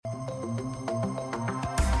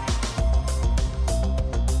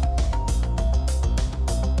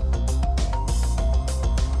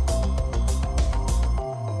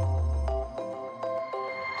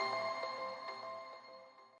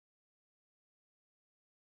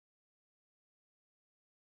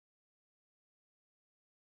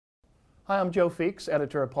Hi, I'm Joe Feeks,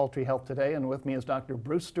 editor of Poultry Health Today, and with me is Dr.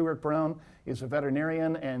 Bruce Stewart-Brown. He's a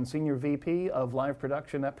veterinarian and senior VP of live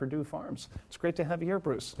production at Perdue Farms. It's great to have you here,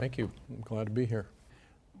 Bruce. Thank you. I'm glad to be here.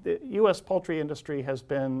 The U.S. poultry industry has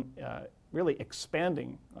been really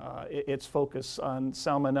expanding its focus on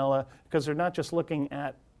salmonella because they're not just looking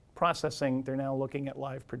at processing, they're now looking at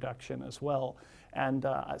live production as well. And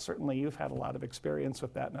certainly you've had a lot of experience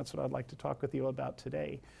with that, and that's what I'd like to talk with you about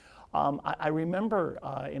today. I remember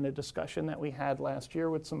in a discussion that we had last year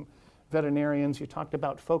with some veterinarians, you talked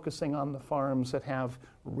about focusing on the farms that have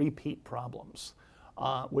repeat problems,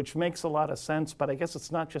 which makes a lot of sense, but I guess it's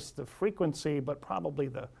not just the frequency, but probably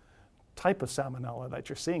the type of salmonella that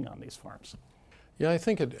you're seeing on these farms. Yeah, I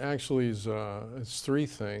think it actually is it's three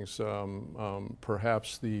things.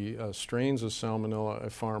 Perhaps the strains of salmonella a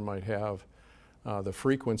farm might have, the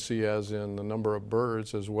frequency as in the number of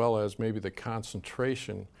birds, as well as maybe the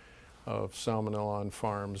concentration of salmonella on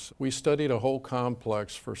farms. We studied a whole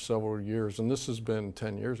complex for several years, and this has been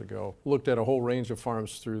 10 years ago. Looked at a whole range of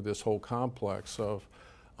farms through this whole complex of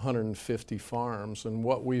 150 farms, and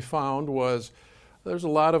what we found was there's a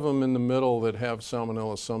lot of them in the middle that have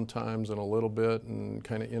salmonella sometimes and a little bit and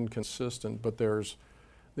kind of inconsistent, but the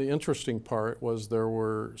interesting part was there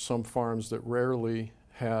were some farms that rarely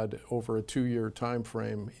had over a 2-year time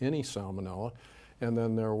frame any salmonella. And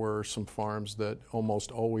then there were some farms that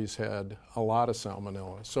almost always had a lot of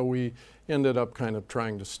salmonella. So we ended up kind of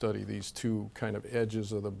trying to study these two kind of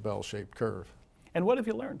edges of the bell-shaped curve. And what have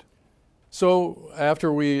you learned? So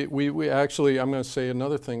after we actually, I'm going to say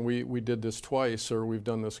another thing, we did this twice, or we've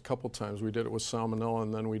done this a couple times. We did it with salmonella,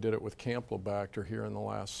 and then we did it with Campylobacter here in the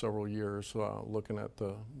last several years, looking at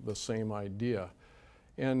the same idea.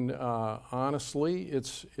 And honestly,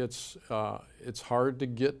 it's hard to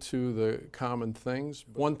get to the common things.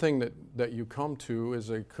 One thing that you come to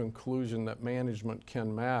is a conclusion that management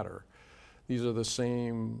can matter. These are the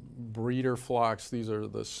same breeder flocks, these are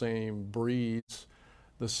the same breeds,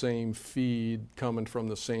 the same feed coming from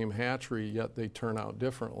the same hatchery, yet they turn out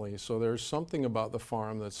differently. So there's something about the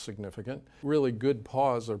farm that's significant. Really good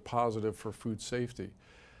paws are positive for food safety.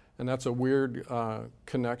 And that's a weird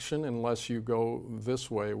connection unless you go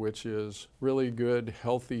this way, which is really good,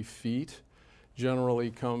 healthy feet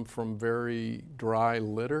generally come from very dry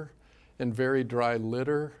litter, and very dry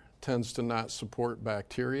litter tends to not support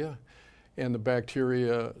bacteria. And the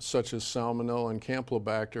bacteria such as Salmonella and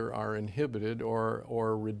Campylobacter are inhibited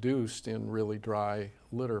or reduced in really dry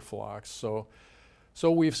litter flocks. So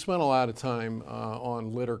we've spent a lot of time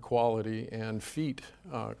on litter quality and feet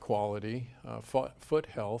quality, foot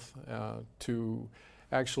health, to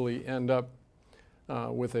actually end up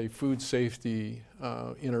with a food safety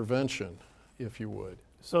intervention, if you would.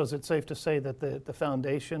 So is it safe to say that the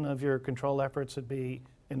foundation of your control efforts would be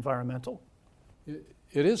environmental?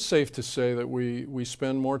 It is safe to say that we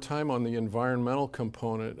spend more time on the environmental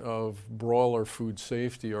component of broiler food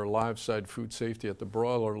safety or live-side food safety at the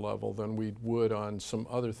broiler level than we would on some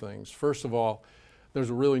other things. First of all, there's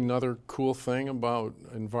really another cool thing about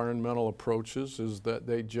environmental approaches is that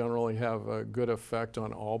they generally have a good effect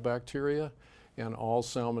on all bacteria and all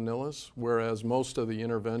salmonellas, whereas most of the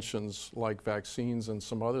interventions like vaccines and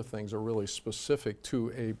some other things are really specific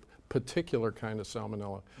to a particular kind of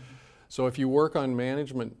salmonella. Mm-hmm. So if you work on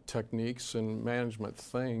management techniques and management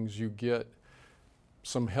things, you get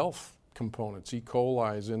some health components. E.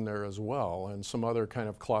 coli is in there as well, and some other kind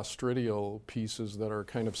of clostridial pieces that are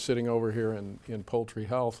kind of sitting over here in poultry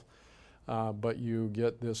health, but you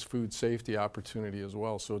get this food safety opportunity as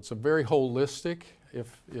well. So it's a very holistic,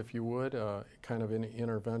 if you would, kind of an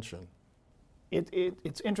intervention.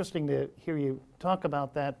 It's interesting to hear you talk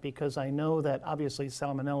about that because I know that obviously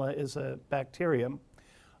Salmonella is a bacterium.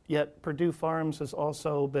 Yet Perdue Farms has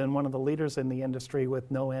also been one of the leaders in the industry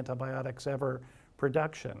with no antibiotics ever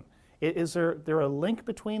production. Is there a link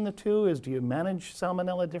between the two? Do you manage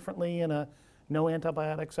salmonella differently in a no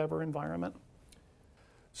antibiotics ever environment?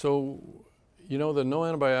 So, you know, the no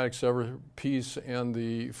antibiotics ever piece and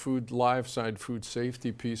the live side food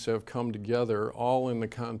safety piece have come together all in the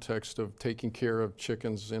context of taking care of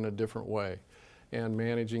chickens in a different way and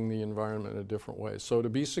managing the environment in a different way. So to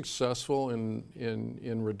be successful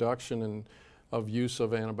in reduction of use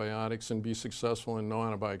of antibiotics and be successful in no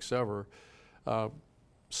antibiotics ever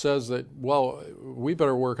says that, well, we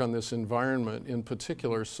better work on this environment in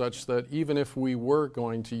particular such that even if we were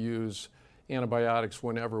going to use antibiotics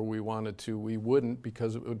whenever we wanted to, we wouldn't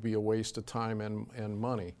because it would be a waste of time and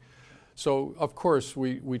money. So, of course,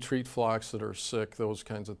 we treat flocks that are sick, those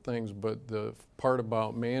kinds of things, but the part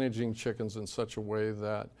about managing chickens in such a way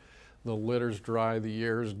that the litter's dry, the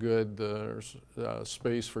air's good, there's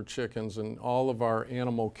space for chickens, and all of our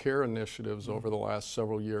animal care initiatives over the last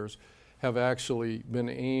several years have actually been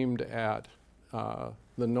aimed at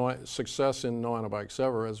success in no antibiotics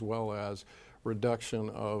ever, as well as reduction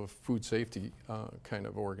of food safety kind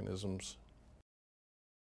of organisms.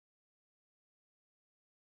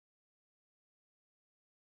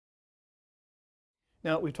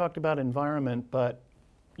 Now, we talked about environment, but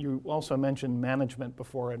you also mentioned management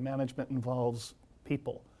before, and management involves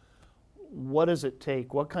people. What does it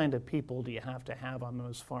take? What kind of people do you have to have on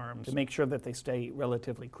those farms to make sure that they stay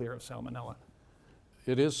relatively clear of salmonella?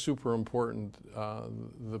 It is super important,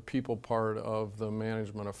 the people part of the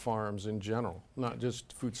management of farms in general, not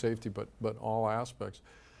just food safety, but all aspects.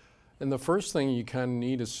 And the first thing you kind of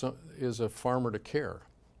need is a farmer to care,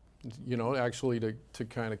 you know, actually to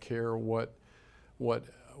kind of care what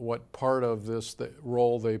part of this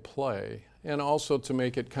role they play, and also to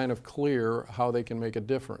make it kind of clear how they can make a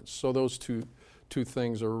difference. So those two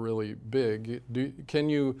things are really big. Can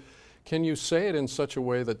you say it in such a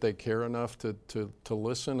way that they care enough to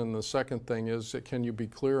listen? And the second thing is, can you be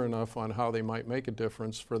clear enough on how they might make a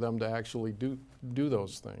difference for them to actually do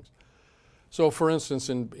those things? So for instance,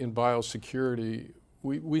 in biosecurity,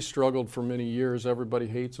 we struggled for many years. Everybody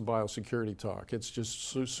hates a biosecurity talk. It's just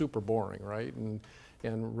super boring, right? And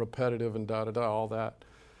repetitive and all that.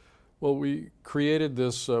 Well, we created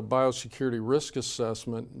this biosecurity risk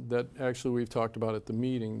assessment that actually we've talked about at the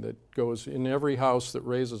meeting, that goes in every house that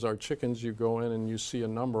raises our chickens. You go in and you see a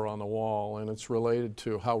number on the wall, and it's related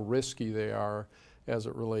to how risky they are as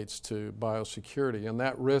it relates to biosecurity. And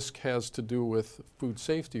that risk has to do with food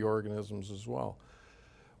safety organisms as well.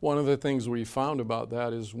 One of the things we found about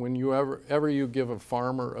that is when you ever you give a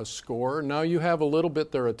farmer a score, now you have a little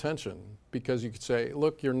bit their attention, because you could say,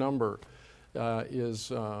 look, your number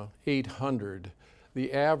is 800.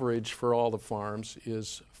 The average for all the farms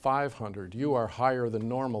is 500. You are higher than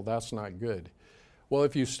normal. That's not good. Well,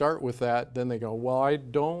 if you start with that, then they go, well, I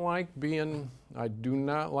do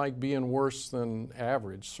not like being worse than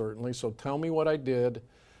average, certainly. So tell me what I did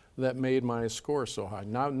that made my score so high.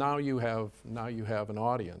 Now you have an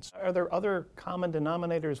audience. Are there other common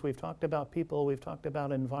denominators? We've talked about people, we've talked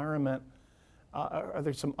about environment. Are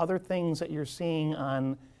there some other things that you're seeing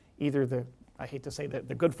on either I hate to say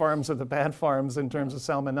the good farms or the bad farms in terms of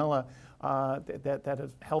salmonella that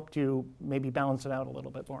have helped you maybe balance it out a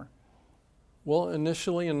little bit more? Well,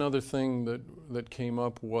 initially another thing that came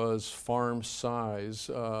up was farm size.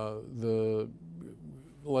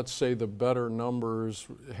 Let's say the better numbers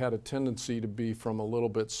had a tendency to be from a little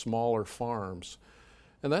bit smaller farms.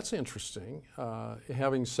 And that's interesting.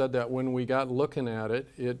 Having said that, when we got looking at it,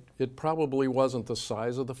 it probably wasn't the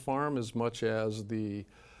size of the farm as much as the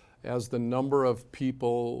number of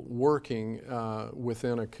people working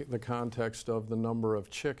within the context of the number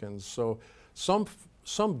of chickens. So some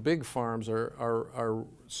big farms are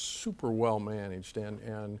super well managed,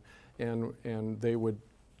 and they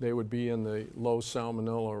would be in the low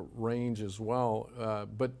salmonella range as well.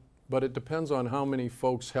 But it depends on how many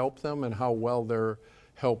folks help them and how well their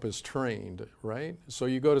help is trained, right? So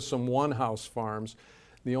you go to some one-house farms,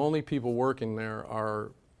 the only people working there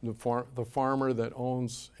are the farmer that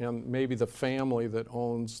owns, and maybe the family that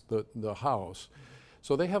owns the house.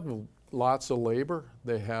 So they have lots of labor,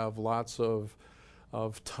 they have lots of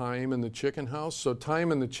time in the chicken house. So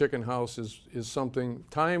time in the chicken house is something,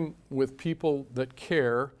 time with people that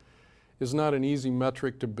care is not an easy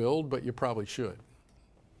metric to build, but you probably should.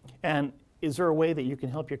 And is there a way that you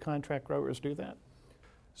can help your contract growers do that?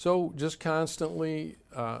 So just constantly,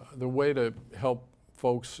 the way to help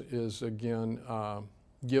folks is, again,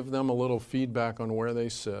 give them a little feedback on where they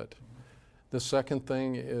sit. The second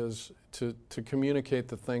thing is to communicate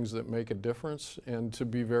the things that make a difference, and to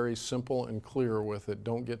be very simple and clear with it.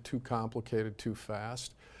 Don't get too complicated too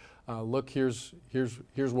fast. Look, here's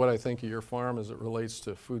what I think of your farm as it relates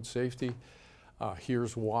to food safety.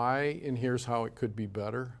 Here's why, and here's how it could be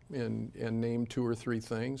better, and name 2 or 3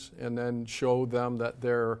 things, and then show them that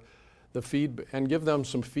and give them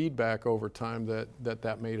some feedback over time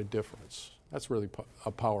that made a difference. That's really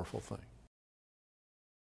a powerful thing.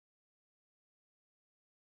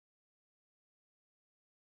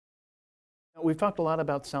 We've talked a lot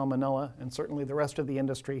about salmonella, and certainly the rest of the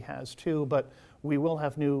industry has too, but we will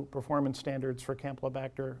have new performance standards for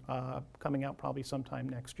Campylobacter coming out probably sometime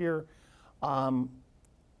next year. When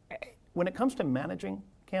it comes to managing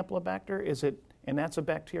Campylobacter, and that's a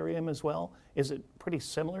bacterium as well, is it pretty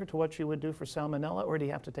similar to what you would do for salmonella, or do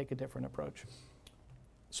you have to take a different approach?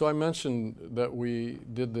 So I mentioned that we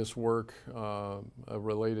did this work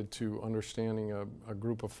related to understanding a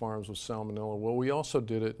group of farms with salmonella. Well, we also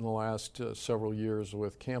did it in the last several years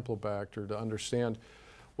with Campylobacter to understand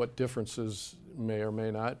what differences may or may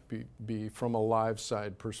not be from a live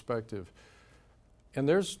side perspective. And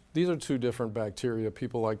these are two different bacteria.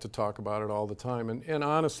 People like to talk about it all the time. And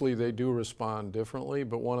honestly, they do respond differently,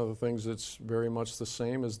 but one of the things that's very much the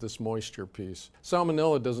same is this moisture piece.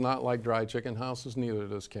 Salmonella does not like dry chicken houses, neither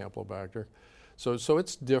does Campylobacter. So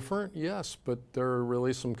it's different, yes, but there are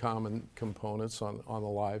really some common components on the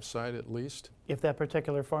live side at least. If that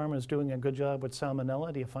particular farm is doing a good job with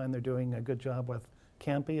salmonella, do you find they're doing a good job with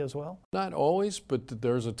Campy as well? Not always, but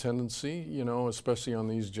there's a tendency, you know, especially on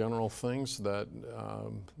these general things that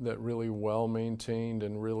really well-maintained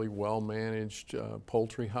and really well-managed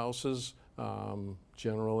poultry houses,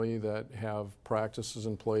 generally that have practices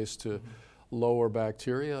in place to lower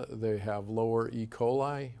bacteria. They have lower E.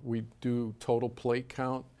 coli. We do total plate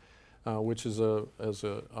count, which is a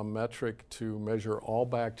metric to measure all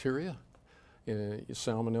bacteria.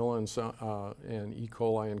 Salmonella and E.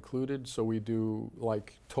 coli included. So we do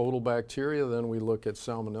like total bacteria, then we look at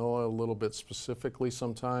salmonella a little bit specifically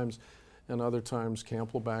sometimes, and other times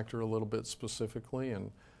Campylobacter a little bit specifically.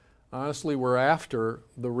 And honestly, we're after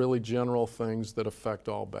the really general things that affect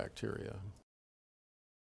all bacteria.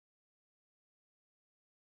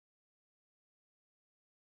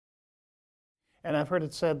 And I've heard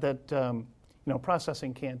it said that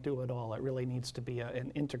processing can't do it all. It really needs to be an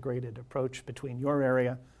integrated approach between your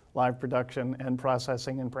area, live production, and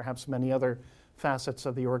processing, and perhaps many other facets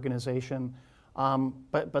of the organization.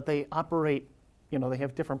 But they operate, they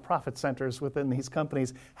have different profit centers within these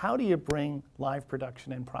companies. How do you bring live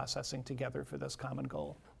production and processing together for this common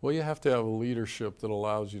goal? Well, you have to have a leadership that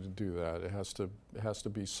allows you to do that. It has to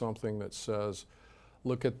be something that says,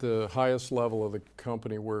 look at the highest level of the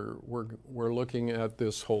company. We're looking at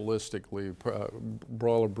this holistically.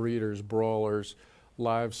 Broiler breeders, broilers,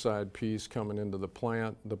 live side piece coming into the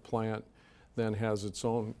plant. The plant then has its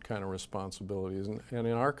own kind of responsibilities. And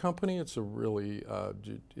in our company, it's a really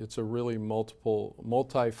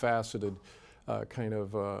multifaceted kind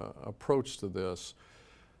of approach to this.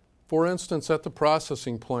 For instance, at the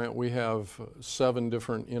processing plant, we have 7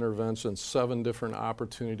 different interventions, 7 different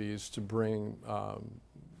opportunities to bring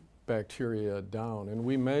bacteria down. And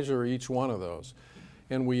we measure each one of those.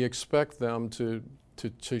 And we expect them to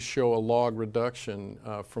show a log reduction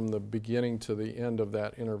from the beginning to the end of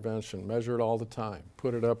that intervention. Measure it all the time.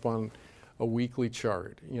 Put it up on a weekly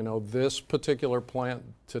chart. This particular plant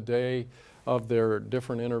today, of their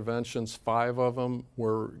different interventions, 5 of them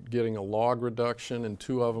were getting a log reduction and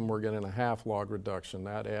 2 of them were getting a half log reduction.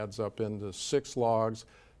 That adds up into 6 logs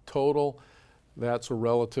total. That's a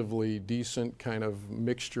relatively decent kind of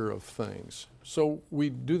mixture of things. So we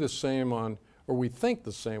do the same or we think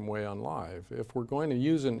the same way on live. If we're going to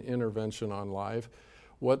use an intervention on live,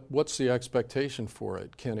 what's the expectation for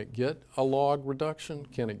it? Can it get a log reduction?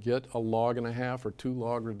 Can it get a log and a half or 2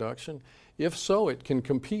 log reduction? If so, it can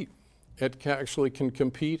compete. It actually can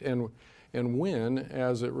compete and win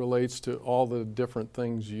as it relates to all the different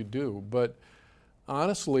things you do. But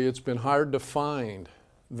honestly, it's been hard to find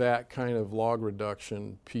that kind of log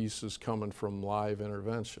reduction pieces coming from live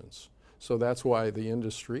interventions. So that's why the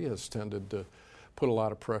industry has tended to put a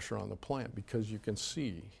lot of pressure on the plant, because you can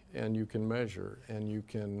see and you can measure and you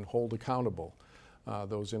can hold accountable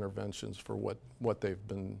those interventions for what they've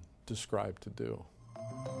been described to do.